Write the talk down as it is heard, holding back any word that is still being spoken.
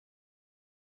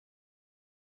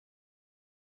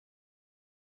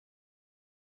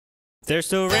They're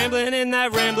still rambling in that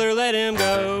Rambler, let him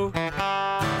go.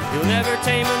 You'll never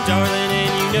tame him, darling, and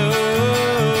you know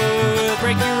he'll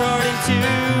break your heart in two,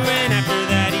 and after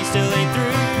that he still ain't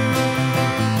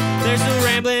through. They're still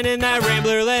rambling in that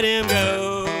Rambler, let him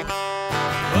go.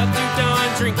 Up to dawn,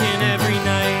 drinking every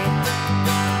night,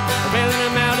 or bailing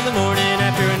him out in the morning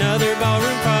after another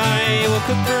ballroom fight. We'll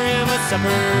cook for him a supper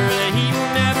that he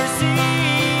will never see.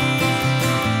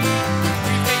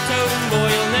 Beethoven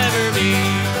boy, he'll never be.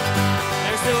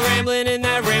 Still rambling in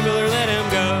that Rambler, let him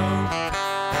go.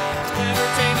 Never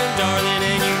tame him, darling,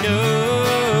 and you know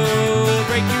he'll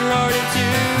break your heart in two,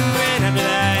 and after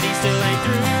that he still ain't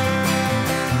through.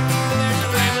 There's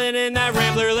still rambling in that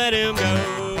Rambler, let him go.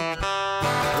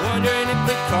 Wondering if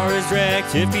the car is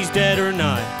wrecked, if he's dead or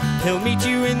not. He'll meet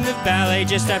you in the valet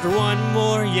just after one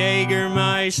more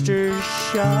Jägermeister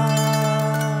shot.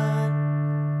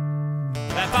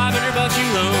 That $500 you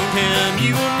loaned him,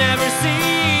 you will never see.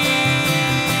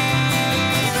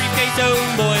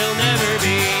 Beethoven boy, he'll never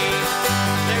be.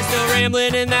 They're still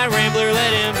rambling in that Rambler,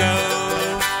 let him go.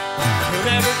 He'll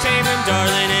never tame him,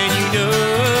 darling, and you know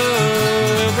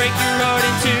he'll break your heart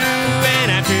in two, and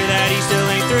after that he still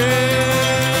ain't through.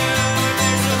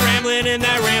 They're still rambling in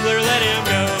that Rambler, let him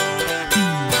go.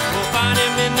 We'll find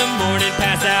him in the morning,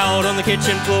 passed out on the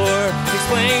kitchen floor.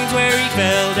 Explains where he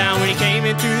fell down when he came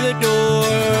in through the door.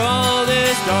 All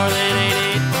this, darling,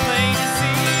 ain't it plain to see?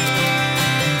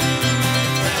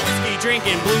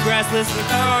 Drinking, bluegrass listening,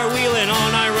 car wheeling,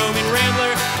 all night roaming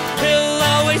Rambler, he'll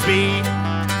always be.